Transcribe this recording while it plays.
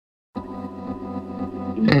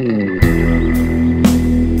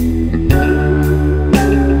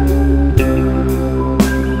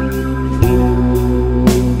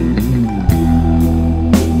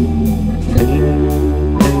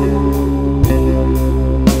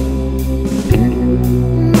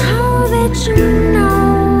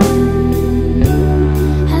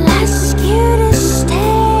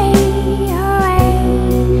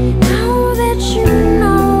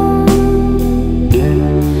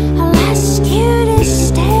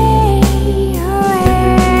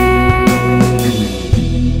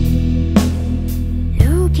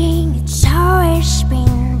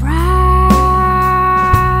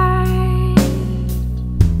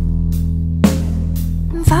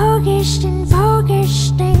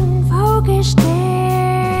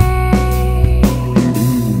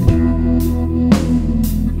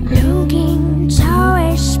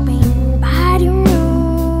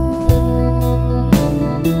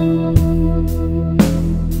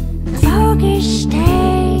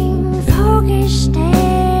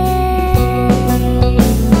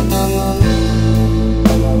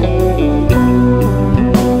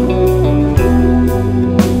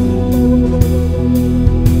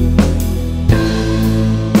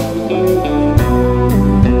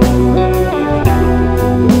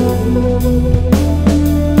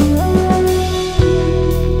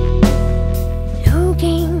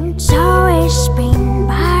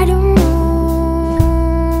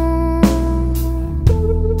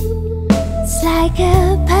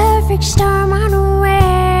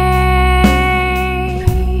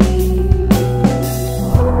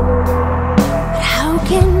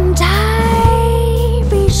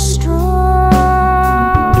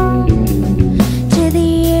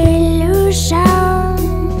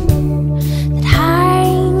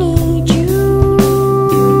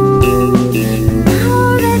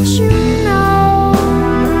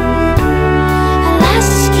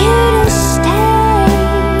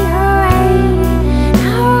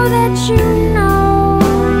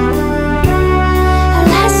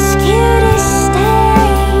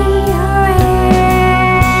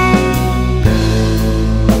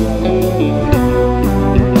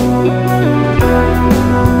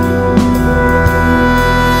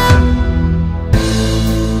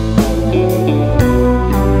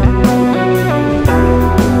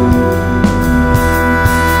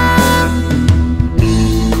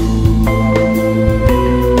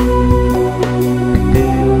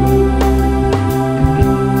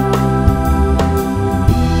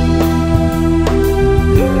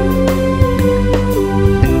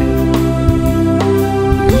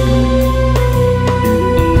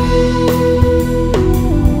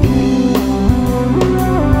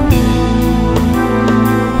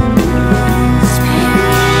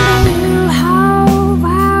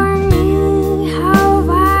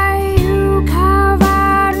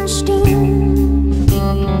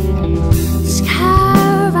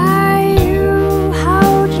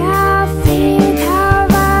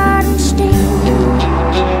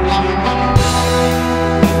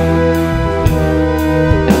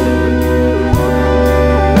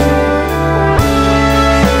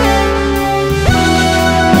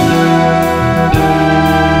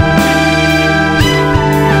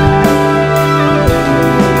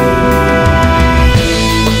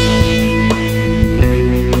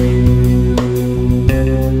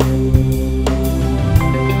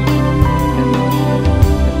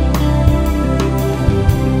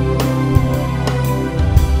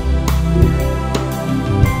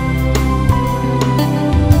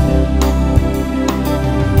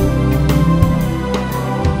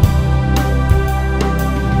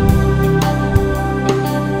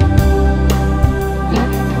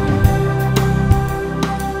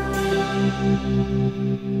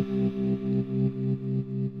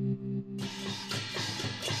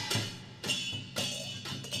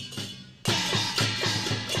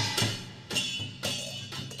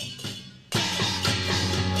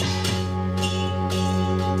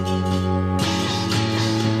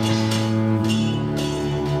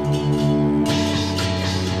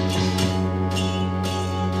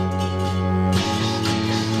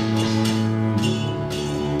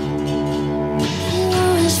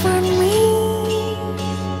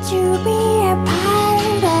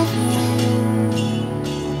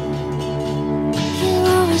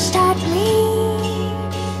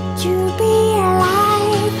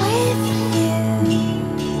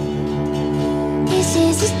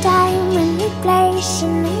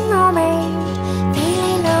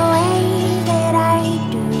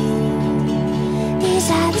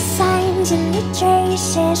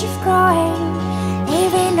traces of growing,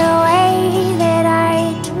 living the way that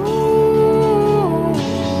I do.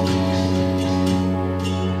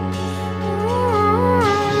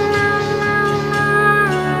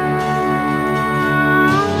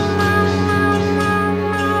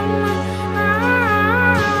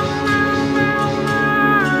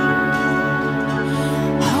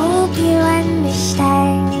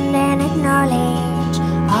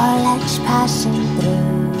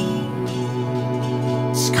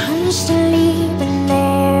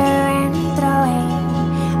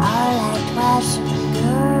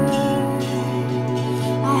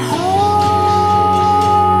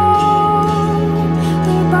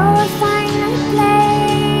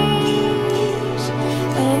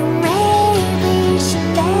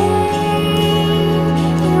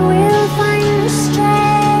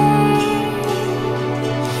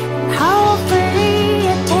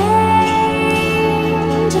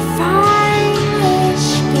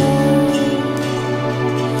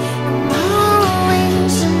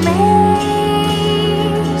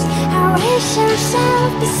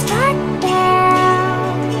 self-destructive.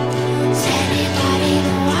 Does anybody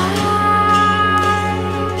know why?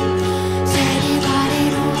 Does anybody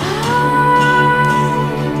know why?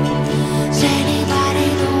 Does anybody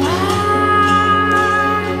know why?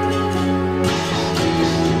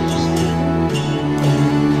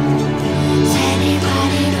 Does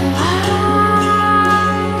anybody know why?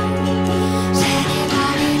 Does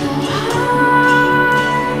anybody know why?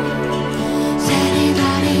 Does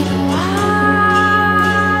anybody know why?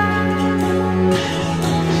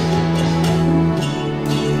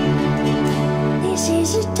 This is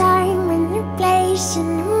a time and a place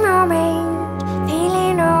and a moment,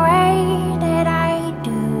 feeling the way that I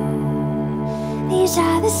do. These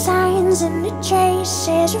are the signs and the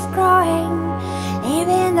traces of growing,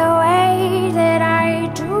 living the way that I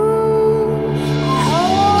do. I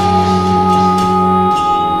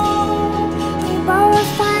hope we both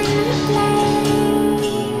find a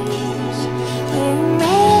place where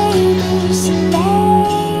maybe someday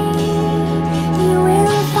we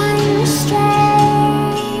will find the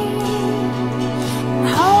strength and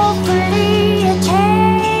hopefully a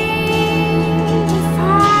change to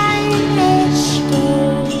find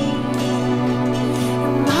escape.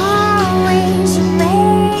 I'm always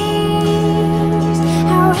amazed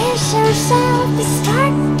how we're so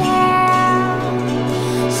self-destructive.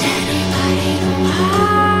 Does anybody know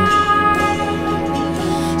why?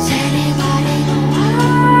 Does anybody know why?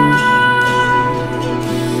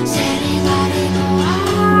 Does anybody know why?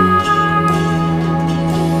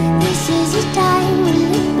 This is a time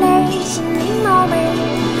and a place and a moment.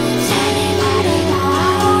 Does anybody know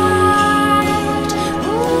why?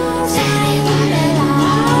 Does anybody know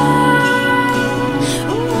why?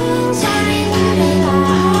 Does anybody know why?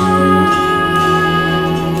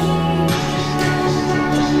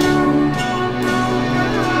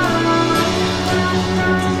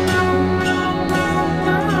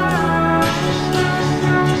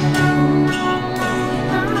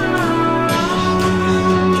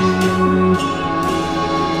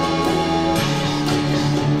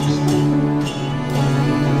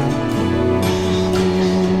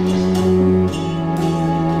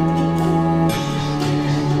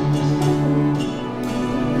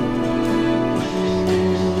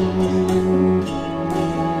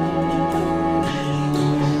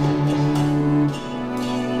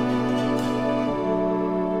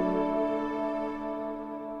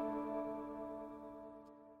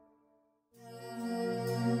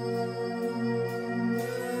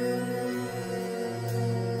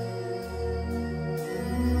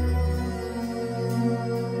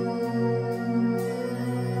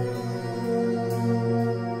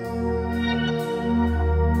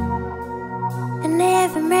 I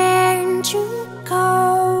never meant to go.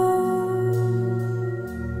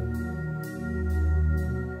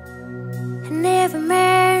 I never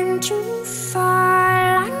meant to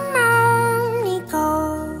fall. I'm only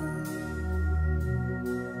gold.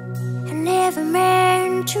 I never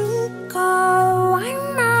meant to go.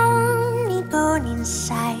 I'm only going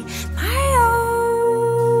inside my own.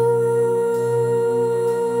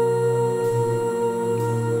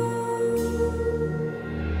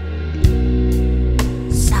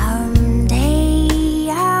 Someday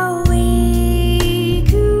I'll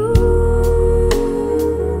wake you.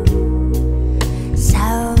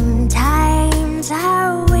 Sometimes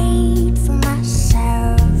I'll wait for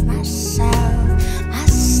myself.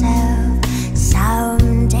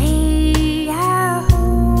 Someday I'll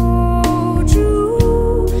hold you.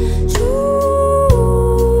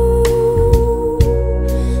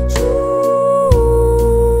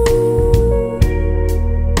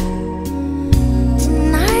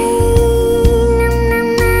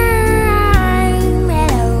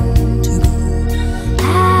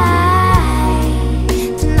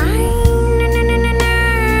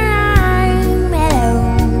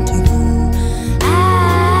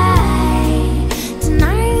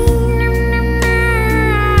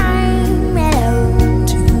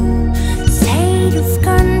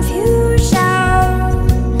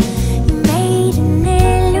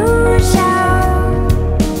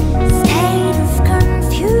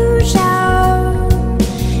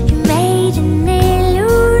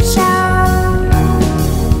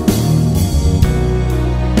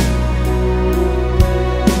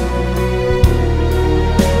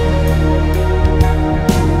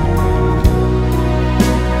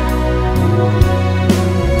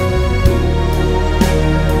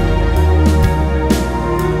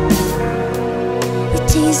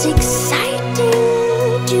 It is